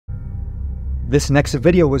This next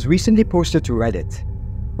video was recently posted to Reddit.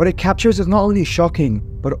 What it captures is not only shocking,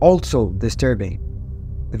 but also disturbing.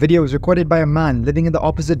 The video was recorded by a man living in the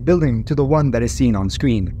opposite building to the one that is seen on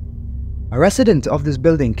screen. A resident of this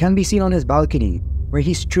building can be seen on his balcony, where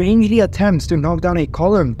he strangely attempts to knock down a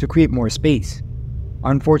column to create more space.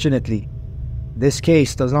 Unfortunately, this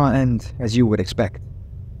case does not end as you would expect.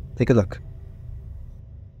 Take a look.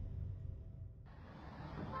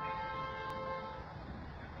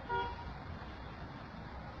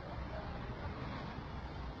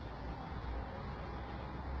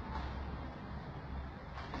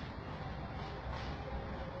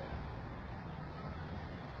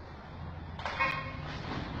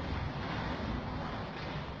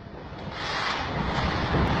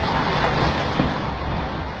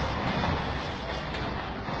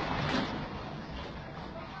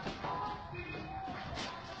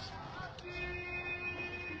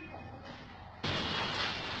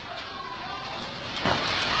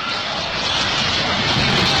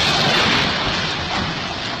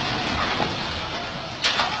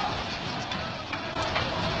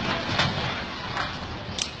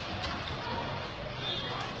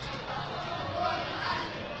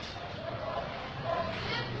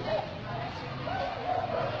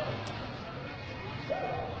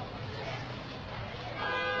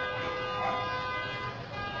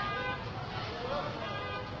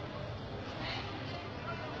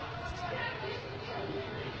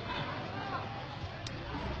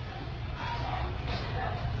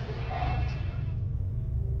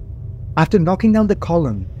 After knocking down the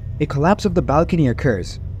column, a collapse of the balcony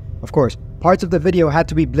occurs. Of course, parts of the video had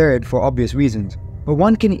to be blurred for obvious reasons, but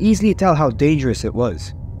one can easily tell how dangerous it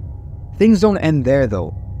was. Things don't end there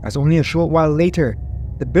though, as only a short while later,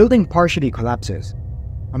 the building partially collapses.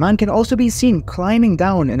 A man can also be seen climbing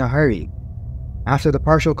down in a hurry. After the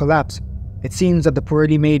partial collapse, it seems that the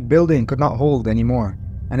poorly made building could not hold anymore,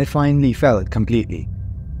 and it finally fell completely.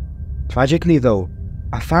 Tragically though,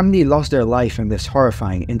 a family lost their life in this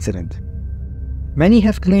horrifying incident. Many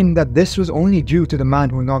have claimed that this was only due to the man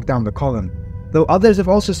who knocked down the column, though others have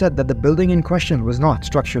also said that the building in question was not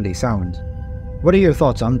structurally sound. What are your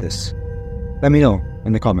thoughts on this? Let me know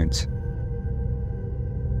in the comments.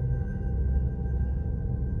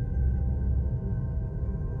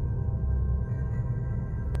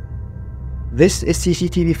 This is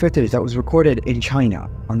CCTV footage that was recorded in China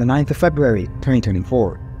on the 9th of February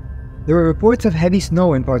 2024. There were reports of heavy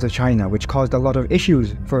snow in parts of China which caused a lot of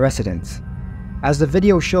issues for residents. As the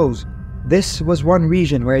video shows, this was one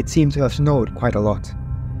region where it seemed to have snowed quite a lot.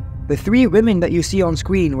 The three women that you see on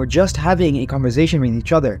screen were just having a conversation with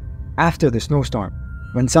each other after the snowstorm,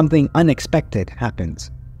 when something unexpected happens.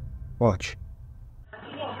 Watch.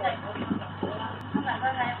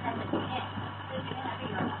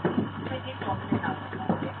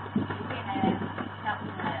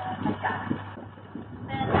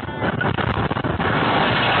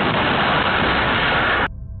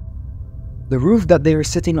 The roof that they were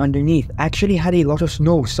sitting underneath actually had a lot of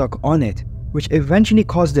snow stuck on it, which eventually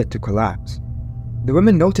caused it to collapse. The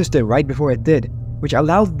women noticed it right before it did, which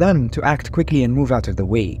allowed them to act quickly and move out of the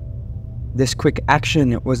way. This quick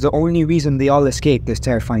action was the only reason they all escaped this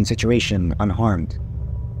terrifying situation unharmed.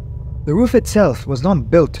 The roof itself was not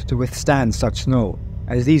built to withstand such snow,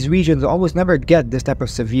 as these regions almost never get this type of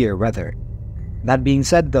severe weather. That being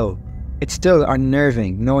said though, it's still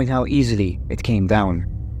unnerving knowing how easily it came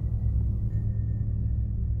down.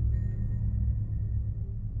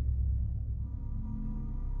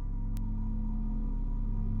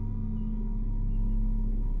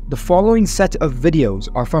 The following set of videos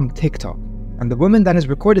are from TikTok, and the woman that has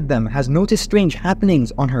recorded them has noticed strange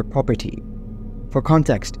happenings on her property. For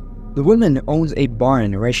context, the woman owns a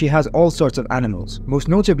barn where she has all sorts of animals, most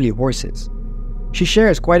notably horses. She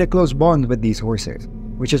shares quite a close bond with these horses,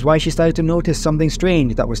 which is why she started to notice something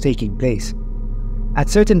strange that was taking place. At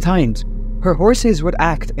certain times, her horses would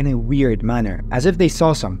act in a weird manner, as if they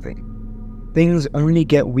saw something. Things only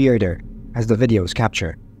get weirder as the videos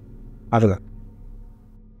capture. Have a look.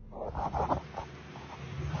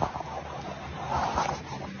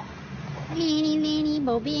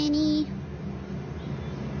 Bobini.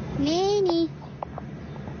 Lenny.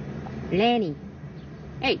 Lenny.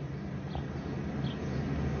 Hey.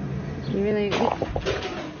 You really...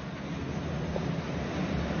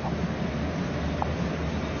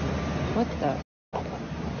 What the...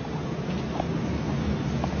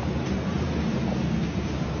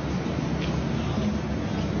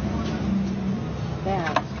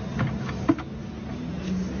 That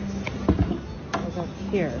was up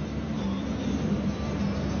here.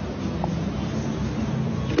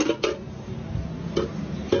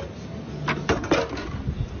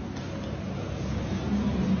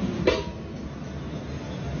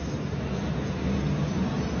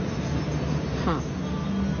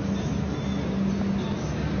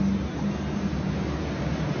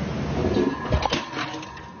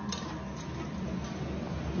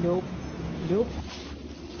 Nope. Nope.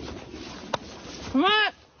 Come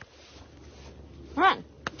on! Come on!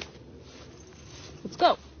 Let's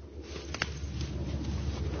go!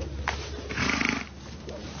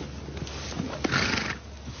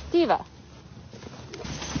 Diva!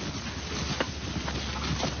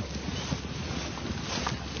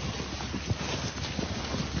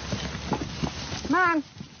 Come on!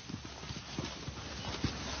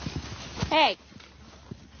 Hey!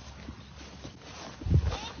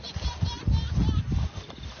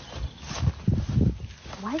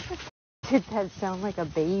 Why did that sound like a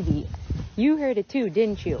baby? You heard it too,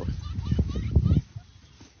 didn't you?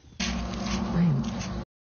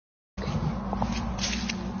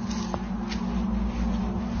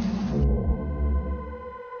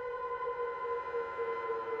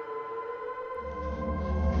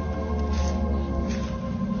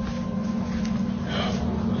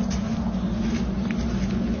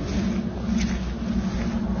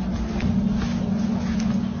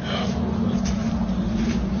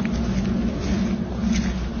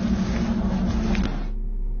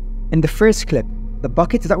 In the first clip, the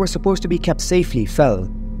buckets that were supposed to be kept safely fell,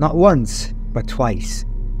 not once, but twice.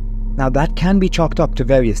 Now that can be chalked up to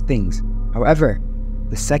various things. However,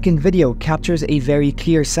 the second video captures a very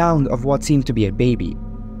clear sound of what seemed to be a baby.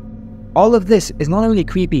 All of this is not only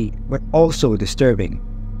creepy, but also disturbing.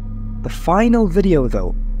 The final video,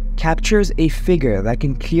 though, captures a figure that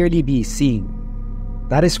can clearly be seen.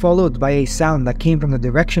 That is followed by a sound that came from the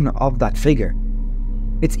direction of that figure.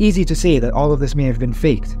 It's easy to say that all of this may have been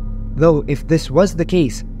faked, though if this was the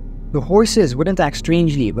case, the horses wouldn't act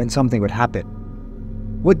strangely when something would happen.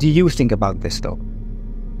 What do you think about this though?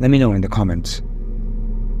 Let me know in the comments.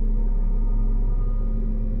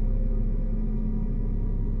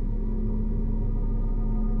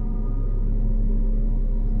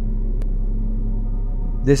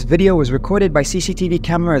 This video was recorded by CCTV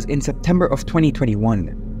cameras in September of 2021.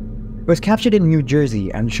 It was captured in New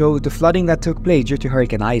Jersey and showed the flooding that took place due to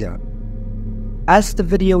Hurricane Ida. As the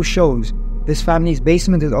video shows, this family's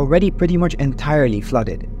basement is already pretty much entirely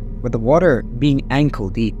flooded, with the water being ankle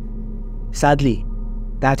deep. Sadly,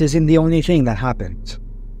 that isn't the only thing that happened.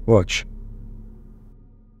 Watch.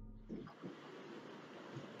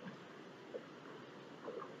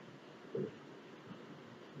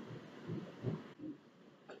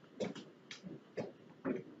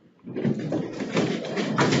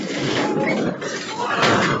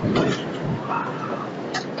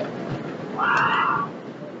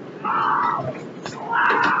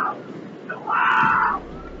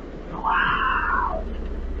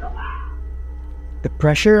 The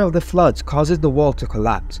pressure of the floods causes the wall to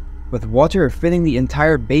collapse, with water filling the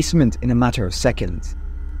entire basement in a matter of seconds.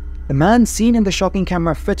 The man seen in the shocking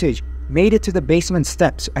camera footage made it to the basement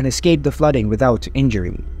steps and escaped the flooding without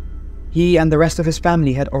injury. He and the rest of his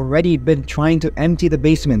family had already been trying to empty the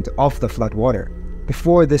basement of the flood water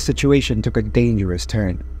before this situation took a dangerous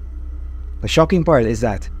turn. The shocking part is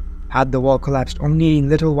that, had the wall collapsed only a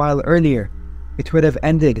little while earlier, it would have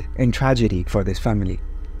ended in tragedy for this family.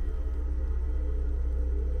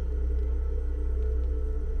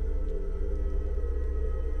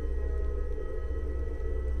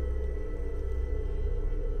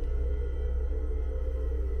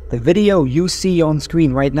 The video you see on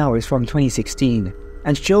screen right now is from 2016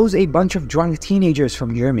 and shows a bunch of drunk teenagers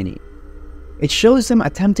from Germany. It shows them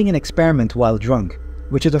attempting an experiment while drunk,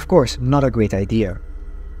 which is of course not a great idea.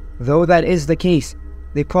 Though that is the case,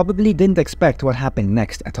 they probably didn't expect what happened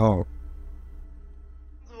next at all.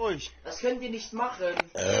 Ruhig. Das könnt ihr nicht machen.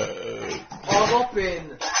 Frau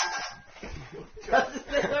Robin. Das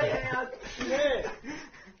ist nicht euer Ernst. Nee.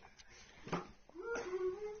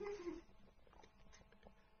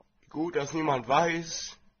 Gut, dass niemand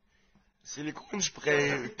weiß.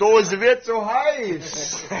 Silikonspray. Dose wird so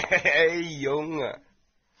heiß. Hey, Junge.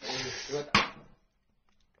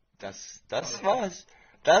 Das war's.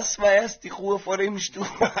 Das war erst die Ruhe vor dem Sturm.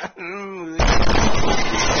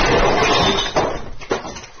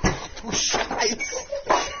 Du Scheiße.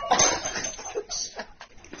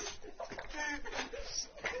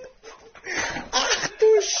 Ach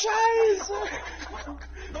du Scheiße.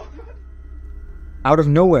 Out of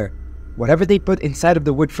nowhere, whatever they put inside of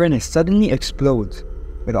the wood furnace suddenly explodes,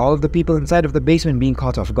 with all of the people inside of the basement being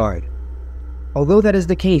caught off guard. Although that is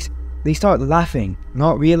the case, they start laughing,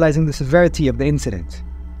 not realizing the severity of the incident.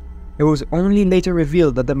 It was only later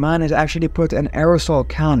revealed that the man had actually put an aerosol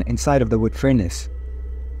can inside of the wood furnace.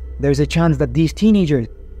 There's a chance that these teenagers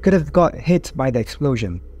could have got hit by the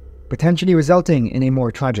explosion, potentially resulting in a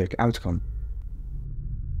more tragic outcome.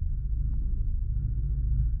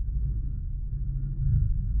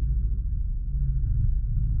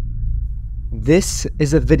 This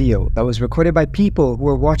is a video that was recorded by people who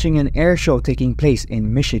were watching an air show taking place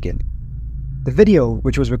in Michigan. The video,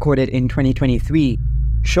 which was recorded in 2023,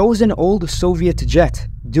 shows an old Soviet jet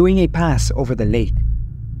doing a pass over the lake.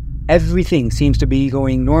 Everything seems to be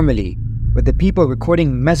going normally, with the people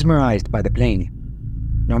recording mesmerized by the plane.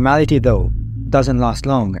 Normality, though, doesn't last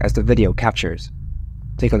long as the video captures.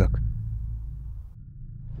 Take a look.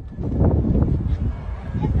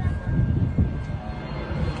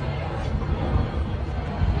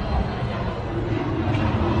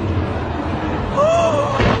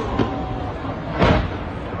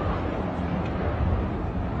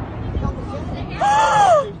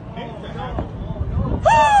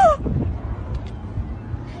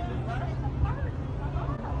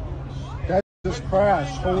 That just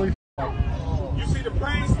crashed. Holy fuck. You see the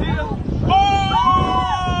plane still? Oh!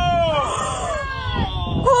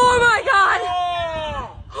 Oh my God!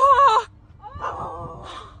 Oh!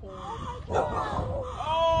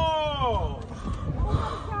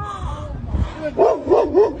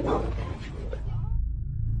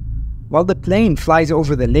 While the plane flies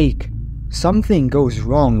over the lake, something goes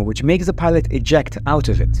wrong which makes the pilot eject out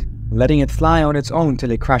of it, letting it fly on its own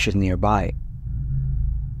till it crashes nearby.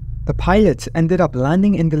 The pilot ended up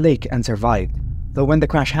landing in the lake and survived, though when the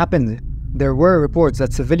crash happened, there were reports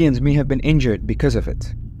that civilians may have been injured because of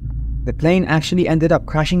it. The plane actually ended up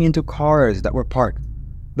crashing into cars that were parked,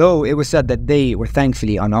 though it was said that they were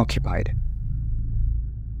thankfully unoccupied.